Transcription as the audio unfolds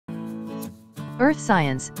Earth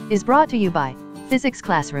Science is brought to you by Physics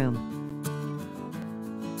Classroom.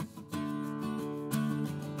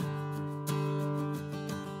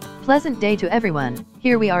 Pleasant day to everyone.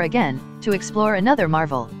 Here we are again, to explore another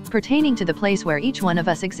marvel, pertaining to the place where each one of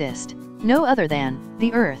us exist. No other than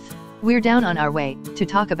the Earth. We're down on our way to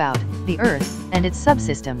talk about the Earth and its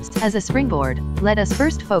subsystems. As a springboard, let us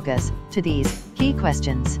first focus to these key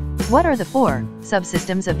questions. What are the 4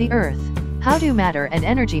 subsystems of the Earth? How do matter and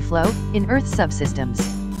energy flow in Earth's subsystems?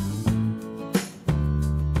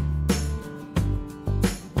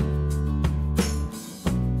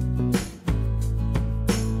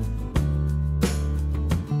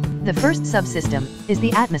 The first subsystem is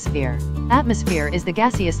the atmosphere. Atmosphere is the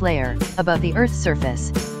gaseous layer above the Earth's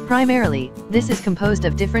surface. Primarily, this is composed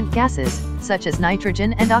of different gases, such as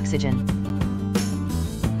nitrogen and oxygen.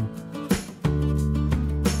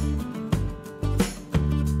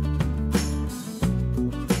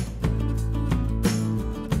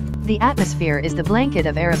 The atmosphere is the blanket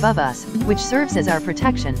of air above us, which serves as our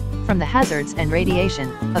protection from the hazards and radiation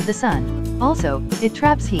of the sun. Also, it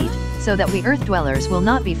traps heat, so that we Earth dwellers will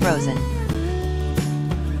not be frozen.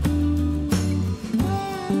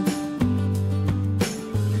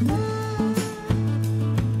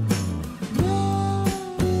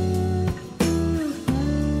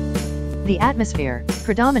 The atmosphere,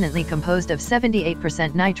 predominantly composed of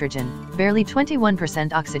 78% nitrogen, barely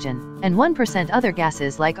 21% oxygen, and 1% other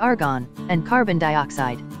gases like argon and carbon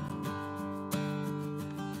dioxide.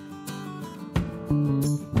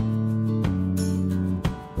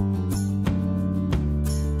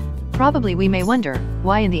 Probably we may wonder,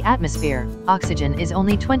 why in the atmosphere, oxygen is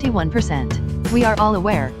only 21%. We are all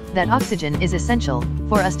aware that oxygen is essential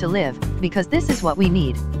for us to live, because this is what we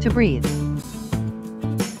need to breathe.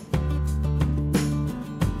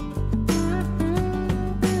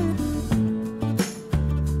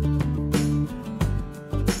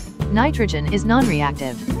 Nitrogen is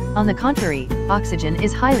non-reactive. On the contrary, oxygen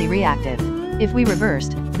is highly reactive. If we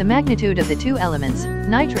reversed the magnitude of the two elements,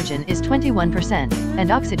 nitrogen is 21%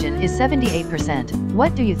 and oxygen is 78%,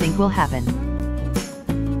 what do you think will happen?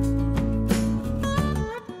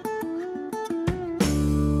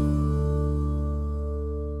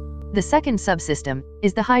 The second subsystem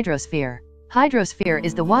is the hydrosphere. Hydrosphere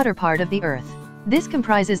is the water part of the Earth. This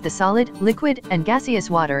comprises the solid, liquid, and gaseous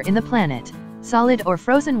water in the planet. Solid or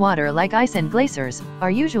frozen water like ice and glaciers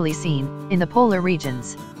are usually seen in the polar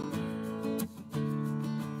regions.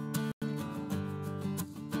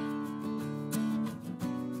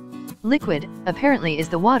 Liquid, apparently, is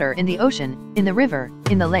the water in the ocean, in the river,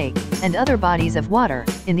 in the lake, and other bodies of water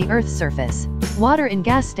in the Earth's surface. Water in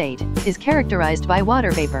gas state is characterized by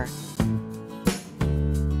water vapor.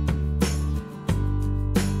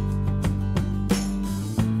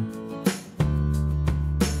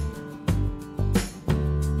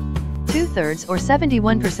 Two-thirds or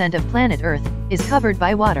 71% of planet Earth is covered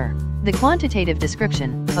by water. The quantitative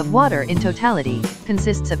description of water in totality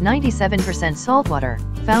consists of 97% saltwater,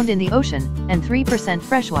 found in the ocean, and 3%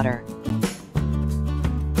 freshwater.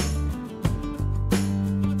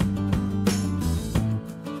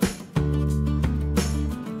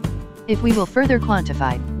 If we will further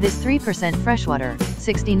quantify this 3% freshwater,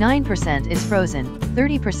 69% is frozen,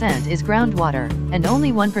 30% is groundwater, and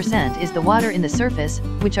only 1% is the water in the surface,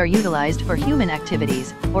 which are utilized for human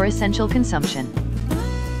activities or essential consumption.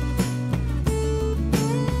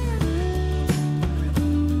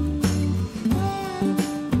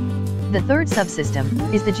 The third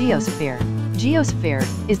subsystem is the geosphere. Geosphere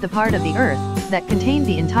is the part of the Earth that contains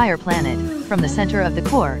the entire planet, from the center of the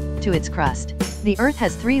core to its crust. The Earth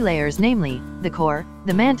has 3 layers, namely, the core,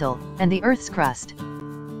 the mantle, and the Earth's crust.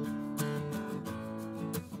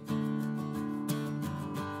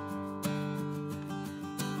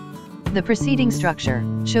 The preceding structure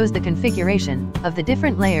shows the configuration of the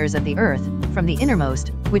different layers of the Earth, from the innermost,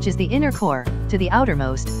 which is the inner core, to the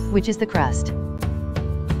outermost, which is the crust.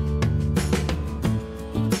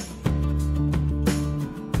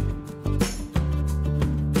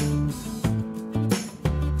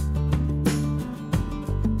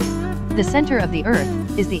 The center of the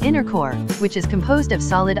Earth is the inner core, which is composed of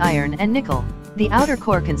solid iron and nickel. The outer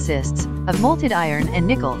core consists of molten iron and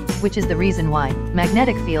nickel, which is the reason why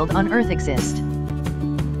magnetic field on Earth exists.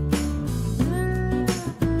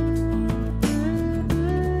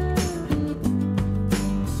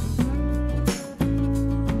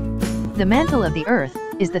 The mantle of the Earth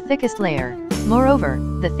is the thickest layer. Moreover,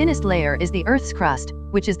 the thinnest layer is the Earth's crust,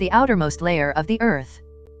 which is the outermost layer of the Earth.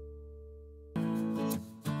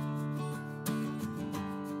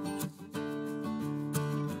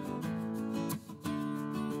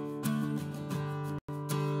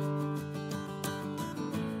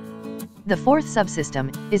 The fourth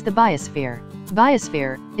subsystem is the biosphere.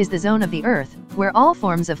 Biosphere is the zone of the Earth where all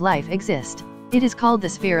forms of life exist. It is called the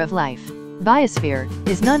sphere of life. Biosphere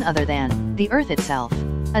is none other than the Earth itself.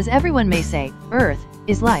 As everyone may say, Earth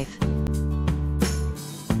is life.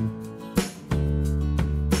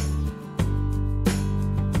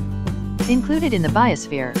 Included in the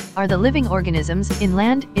biosphere are the living organisms in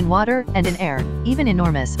land, in water, and in air, even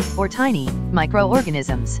enormous, or tiny,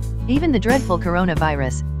 microorganisms. Even the dreadful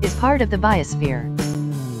coronavirus is part of the biosphere.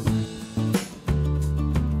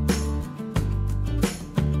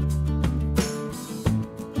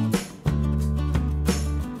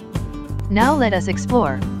 Now let us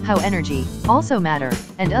explore how energy, also matter,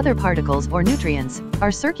 and other particles or nutrients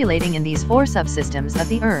are circulating in these four subsystems of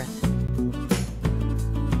the Earth.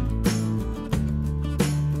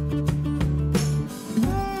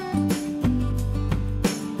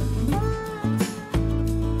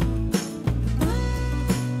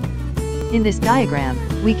 In this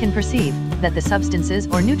diagram, we can perceive that the substances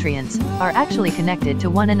or nutrients are actually connected to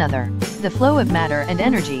one another. The flow of matter and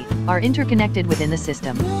energy are interconnected within the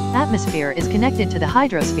system. Atmosphere is connected to the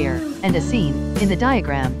hydrosphere, and as seen in the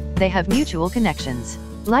diagram, they have mutual connections.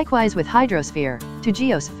 Likewise with hydrosphere to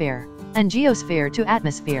geosphere, and geosphere to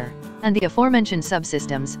atmosphere, and the aforementioned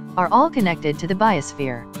subsystems are all connected to the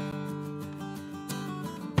biosphere.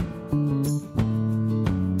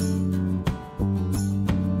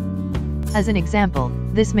 As an example,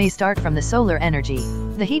 this may start from the solar energy.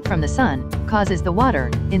 The heat from the sun causes the water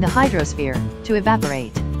in the hydrosphere to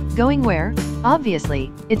evaporate. Going where? Obviously,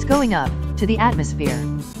 it's going up to the atmosphere.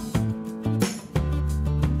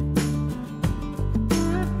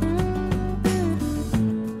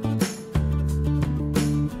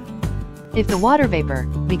 If the water vapor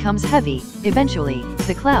becomes heavy, eventually,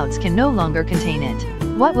 the clouds can no longer contain it.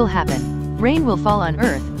 What will happen? Rain will fall on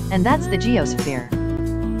Earth, and that's the geosphere.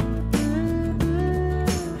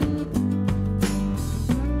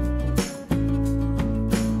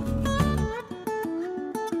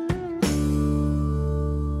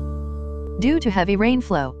 Due to heavy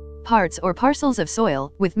rainflow, parts or parcels of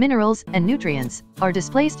soil with minerals and nutrients are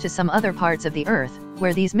displaced to some other parts of the Earth,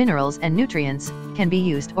 where these minerals and nutrients can be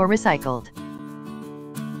used or recycled.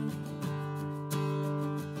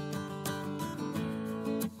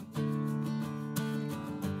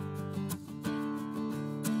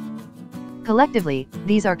 Collectively,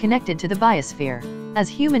 these are connected to the biosphere. As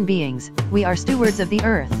human beings, we are stewards of the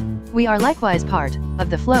Earth. We are likewise part of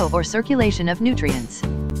the flow or circulation of nutrients.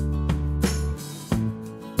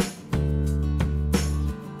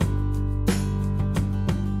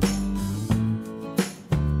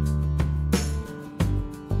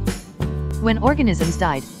 When organisms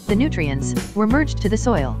died, the nutrients were merged to the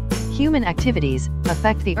soil. Human activities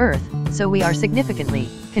affect the Earth, so we are significantly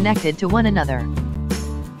connected to one another.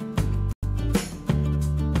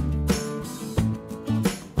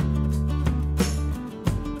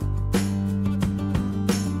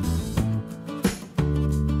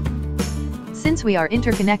 Since we are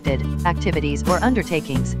interconnected, activities or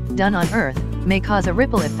undertakings done on Earth may cause a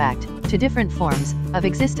ripple effect to different forms of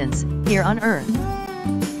existence here on Earth.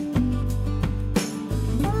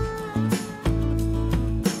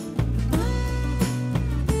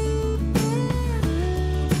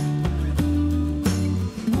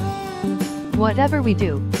 Whatever we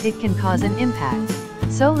do, it can cause an impact.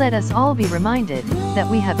 So let us all be reminded that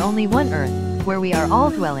we have only one Earth, where we are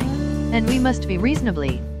all dwelling, and we must be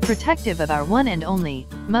reasonably protective of our one and only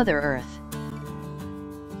Mother Earth.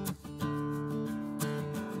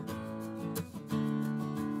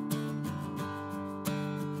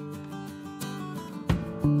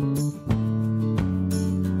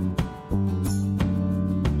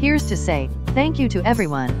 Here's to say thank you to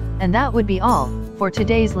everyone, and that would be all for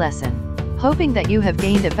today's lesson. Hoping that you have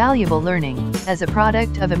gained a valuable learning as a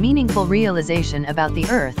product of a meaningful realization about the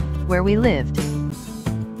Earth where we lived.